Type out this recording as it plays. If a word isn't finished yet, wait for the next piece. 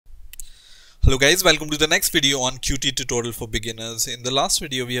Hello guys, welcome to the next video on Qt tutorial for beginners. In the last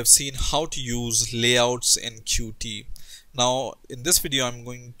video we have seen how to use layouts in Qt. Now in this video I'm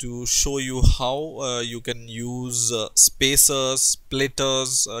going to show you how you can use spacers,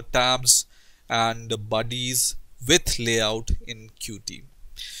 splitters, tabs and bodies with layout in Qt.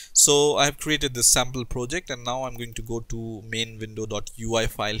 So I have created this sample project and now I'm going to go to main window.ui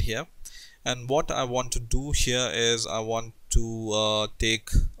file here. And what I want to do here is I want to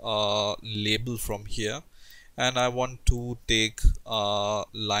take a label from here and I want to take a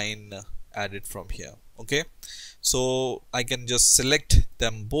line added from here. Okay, so I can just select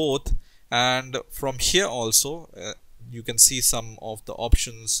them both, and from here also you can see some of the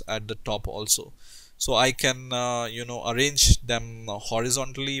options at the top also. So I can arrange them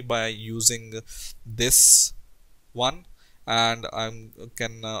horizontally by using this one, and I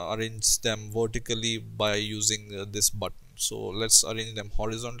can arrange them vertically by using this button. So let's arrange them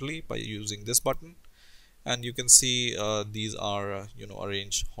horizontally by using this button, and you can see these are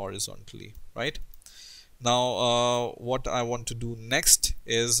arranged horizontally. Right now what I want to do next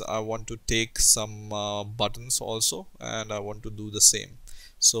is I want to take some buttons also, and I want to do the same.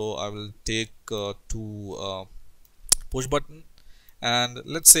 So I will take two push button, and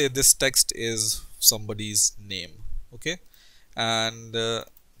let's say this text is somebody's name. Okay, and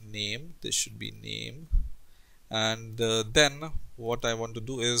name, this should be name, and then what I want to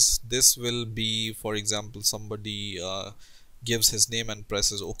do is this will be, for example, somebody gives his name and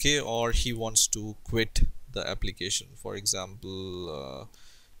presses OK, or he wants to quit the application, for example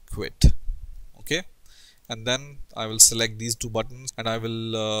quit. Okay, and then I will select these two buttons and I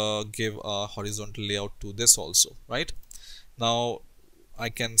will give a horizontal layout to this also. Right now I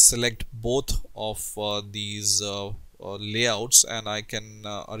can select both of these layouts and I can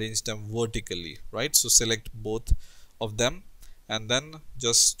arrange them vertically. Right, so select both of them and then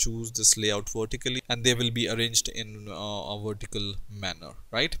just choose this layout vertically, and they will be arranged in a vertical manner.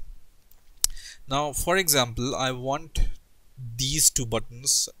 Right now, for example, I want these two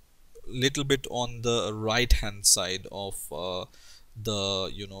buttons little bit on the right hand side of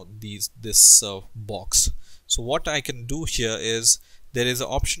this box. So what I can do here is there is an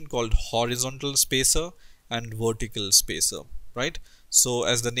option called horizontal spacer and vertical spacer. Right, so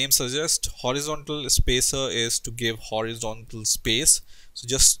as the name suggests, horizontal spacer is to give horizontal space. So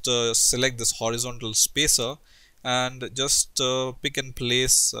just select this horizontal spacer and just pick and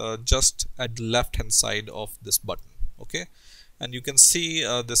place just at the left hand side of this button. Okay, and you can see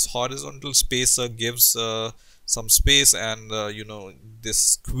this horizontal spacer gives some space, and this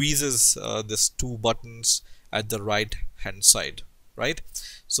squeezes this two buttons at the right hand side. Right,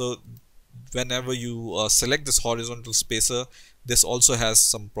 so whenever you select this horizontal spacer, this also has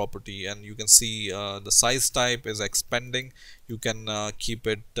some property, and you can see the size type is expanding. You can keep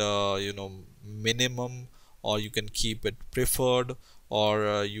it minimum, or you can keep it preferred,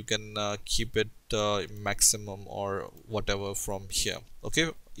 or you can keep it maximum, or whatever from here.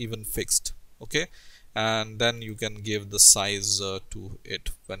 Okay, even fixed. Okay, and then you can give the size to it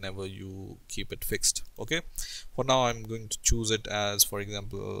whenever you keep it fixed. Okay, for now I'm going to choose it as, for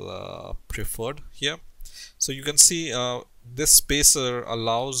example, preferred here. So you can see this spacer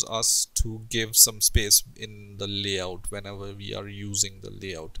allows us to give some space in the layout whenever we are using the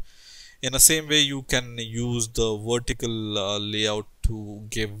layout. In the same way, you can use the vertical layout to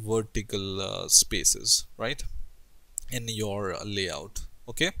give vertical spaces, right, in your layout.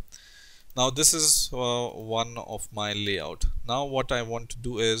 Okay, now this is one of my layout. Now what I want to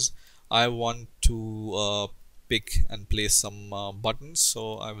do is I want to pick and place some buttons.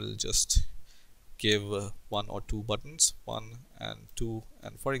 So I will just give one or two buttons, 1 and 2,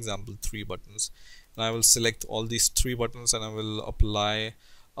 and for example 3 buttons, and I will select all these 3 buttons and I will apply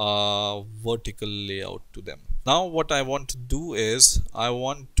a vertical layout to them. Now what I want to do is I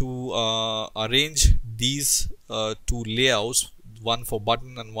want to arrange these two layouts, one for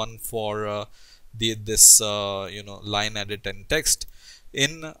button and one for this line edit and text,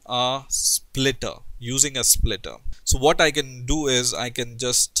 in a splitter, using a splitter. So what I can do is I can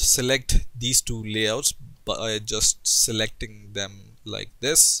just select these two layouts by just selecting them like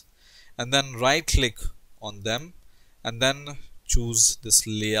this, and then right click on them and then choose this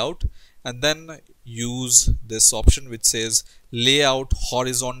layout, and then use this option which says layout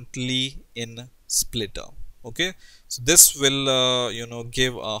horizontally in splitter. Okay, so this will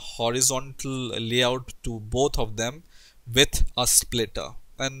give a horizontal layout to both of them with a splitter,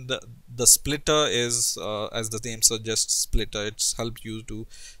 and the splitter is as the name suggests, splitter. It's helped you to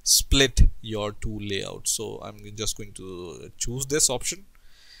split your two layouts. So I'm just going to choose this option,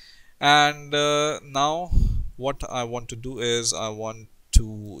 and now what I want to do is I want to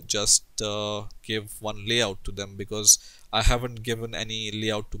to just give one layout to them, because I haven't given any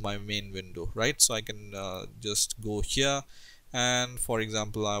layout to my main window, right? So I can just go here, and for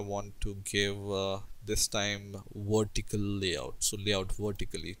example I want to give this time vertical layout, so layout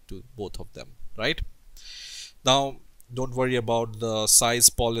vertically to both of them, right? Now don't worry about the size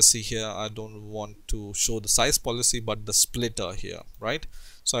policy here. I don't want to show the size policy but the splitter here, right?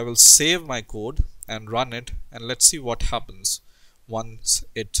 So I will save my code and run it, and let's see what happens once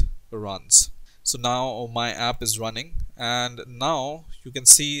it runs. So now my app is running, and now you can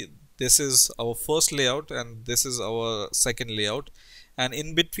see this is our first layout and this is our second layout, and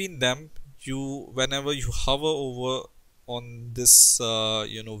in between them, whenever you hover over on this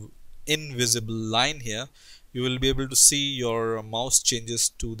invisible line here, you will be able to see your mouse changes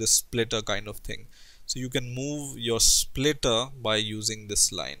to this splitter kind of thing. So you can move your splitter by using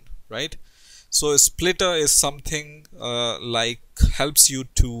this line, right? So a splitter is something like helps you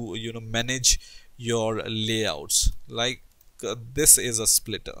to manage your layouts. Like this is a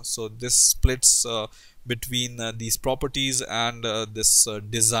splitter, so this splits between these properties and this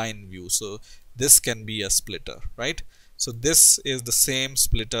design view. So this can be a splitter, right? So this is the same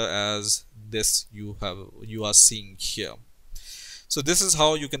splitter as this you are seeing here. So this is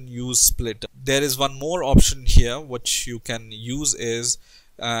how you can use splitter. There is one more option here which you can use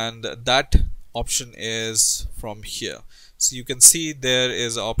and that option is from here. So you can see there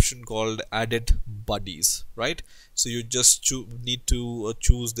is an option called edit buddies, right? So you just need to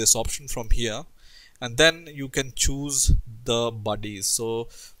choose this option from here, and then you can choose the buddies. So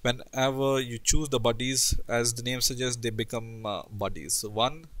whenever you choose the buddies, as the name suggests, they become buddies. So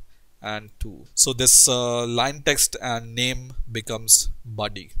 1 and 2. So this line text and name becomes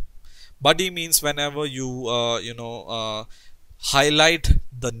buddy. Buddy means whenever you highlight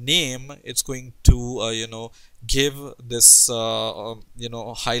the name, it's going to give this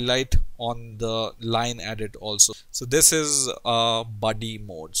highlight on the line edit also. So this is buddy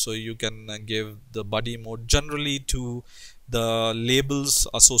mode. So you can give the buddy mode generally to the labels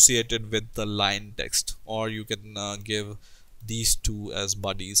associated with the line text, or you can give these two as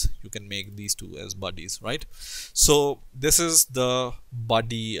buddies. You can make these two as buddies, right? So this is the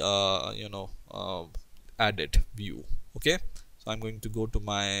buddy edit view. Okay, so I'm going to go to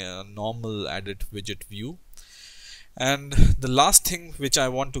my normal edit widget view, and the last thing which I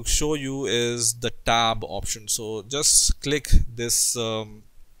want to show you is the tab option. So just click this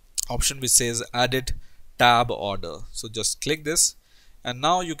option which says edit tab order. So just click this, and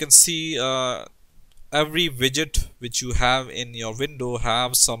now you can see every widget which you have in your window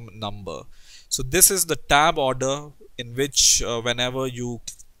have some number. So this is the tab order in which whenever you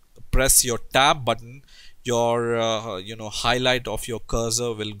press your tab button, your highlight of your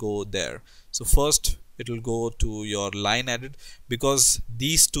cursor will go there. So first it will go to your line edit, because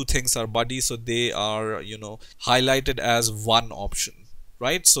these two things are buddy, so they are highlighted as one option,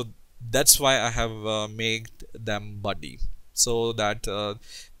 right? So that's why I have made them buddy, so that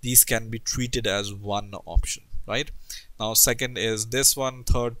these can be treated as one option, right? Now second is this one,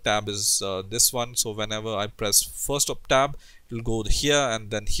 third tab is this one. So whenever I press first of tab, it will go here, and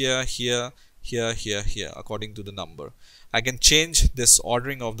then here, here, here, here, here, according to the number. I can change this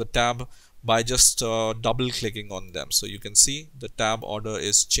ordering of the tab by just double clicking on them. So you can see the tab order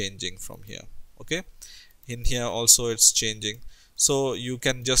is changing from here. Okay, in here also it's changing. So you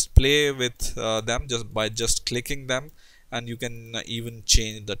can just play with them just by clicking them, and you can even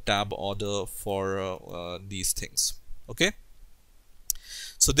change the tab order for these things. Okay,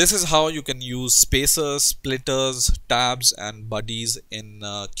 so this is how you can use spacers, splitters, tabs and buddies in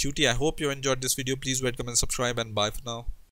Qt. I hope you enjoyed this video. Please rate, comment, subscribe, and bye for now.